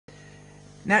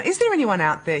Now, is there anyone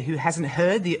out there who hasn't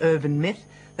heard the urban myth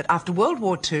that after World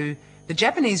War II, the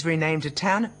Japanese renamed a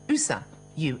town USA,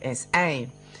 USA?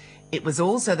 It was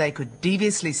all so they could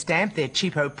deviously stamp their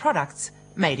cheapo products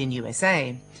made in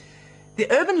USA.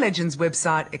 The Urban Legends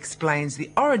website explains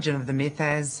the origin of the myth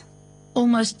as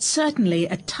almost certainly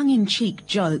a tongue-in-cheek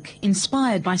joke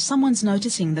inspired by someone's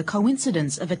noticing the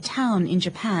coincidence of a town in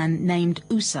Japan named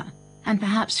USA, and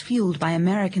perhaps fueled by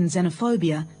American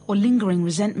xenophobia or lingering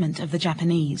resentment of the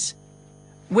Japanese.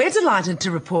 We're delighted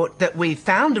to report that we've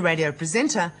found a radio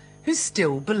presenter who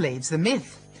still believes the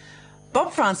myth.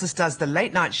 Bob Francis does the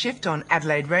late night shift on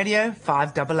Adelaide Radio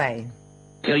 5AA.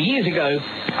 You know, years ago,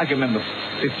 I can remember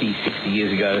 50, 60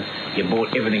 years ago, you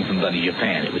bought everything from bloody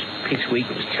Japan. It was pissweak,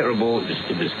 it was terrible,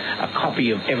 it was a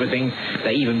copy of everything.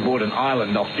 They even bought an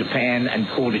island off Japan and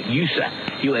called it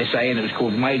USA, and it was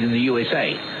called Made in the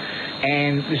USA.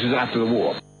 And this was after the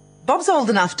war. Bob's old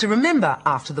enough to remember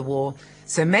after the war,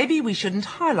 so maybe we shouldn't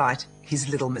highlight his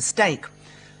little mistake.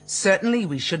 Certainly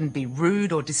we shouldn't be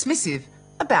rude or dismissive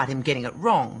about him getting it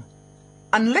wrong.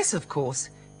 Unless, of course,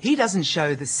 he doesn't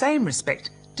show the same respect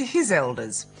to his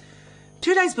elders.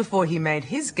 2 days before he made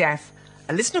his gaffe,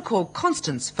 a listener called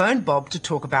Constance phoned Bob to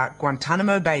talk about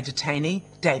Guantanamo Bay detainee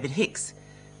David Hicks,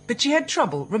 but she had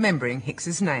trouble remembering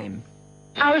Hicks's name.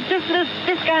 I was just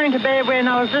going to bed when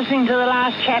I was listening to the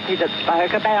last chappie that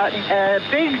spoke about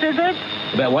Biggs, is it?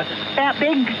 About what? About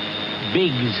Biggs.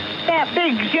 Biggs. About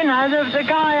Biggs, you know, the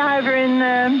guy over in,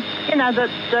 you know,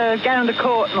 that's going to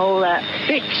court and all that.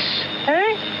 Hicks.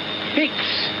 Who? Hicks.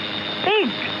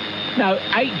 Biggs. No,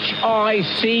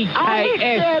 H-I-C-K-S. Oh, Hicks,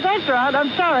 yeah, that's right.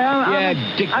 I'm sorry.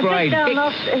 Yeah, Dick Brain. I'm just going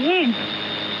off Higgs.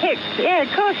 Hicks, yeah,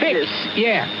 of course it is. Hicks,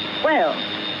 yeah. Well,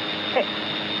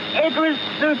 it was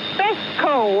the best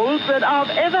calls that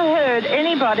I've ever heard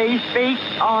anybody speak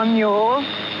on your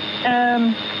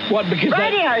what, because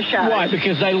radio show. Why?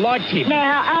 Because they liked him.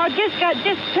 Now, I'll just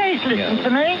please listen to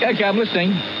me. Okay, I'm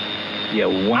listening. You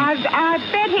want? I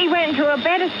bet he went to a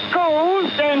better school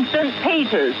than St.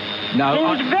 Peter's. No, He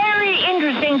was very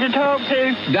interesting to talk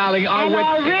to. Darling, I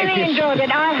really enjoyed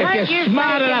it. I hope you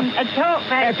smart make enough, him a talk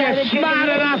back. if you're smart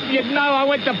enough, you'd know I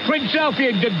went to Prince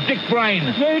Alfred, you Dick Brain.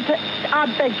 I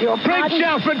beg your pardon. Prince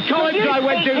Alfred College I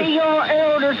went to. Speak to your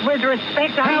elders with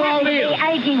respect. How old are you?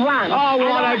 81. Oh,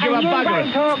 well, I don't give a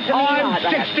bugger. You don't talk to me I'm like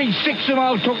that. 66 and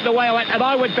I'll talk the way I went, and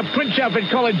I went to Prince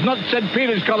Alfred College, not St.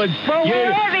 Peter's College. Well,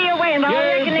 wherever you went, I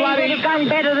reckon he would have done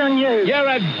better than you. You're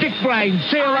a Dick Brain.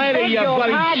 See you later, you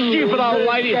bloody stupid old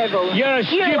lady. You're a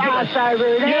stupid. You are so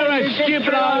rude. You're a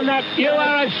stupid old. You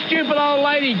are a stupid old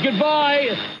lady.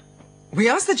 Goodbye. We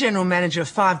asked the General Manager of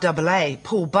 5AA,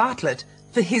 Paul Bartlett,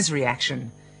 for his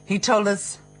reaction. He told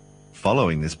us,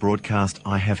 following this broadcast,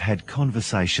 I have had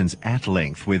conversations at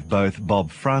length with both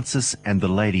Bob Francis and the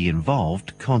lady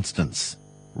involved, Constance.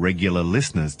 Regular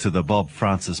listeners to the Bob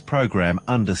Francis program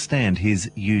understand his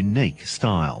unique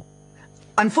style.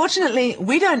 unfortunately,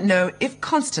 we don't know if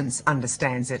Constance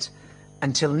understands it.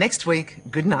 Until next week,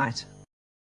 good night.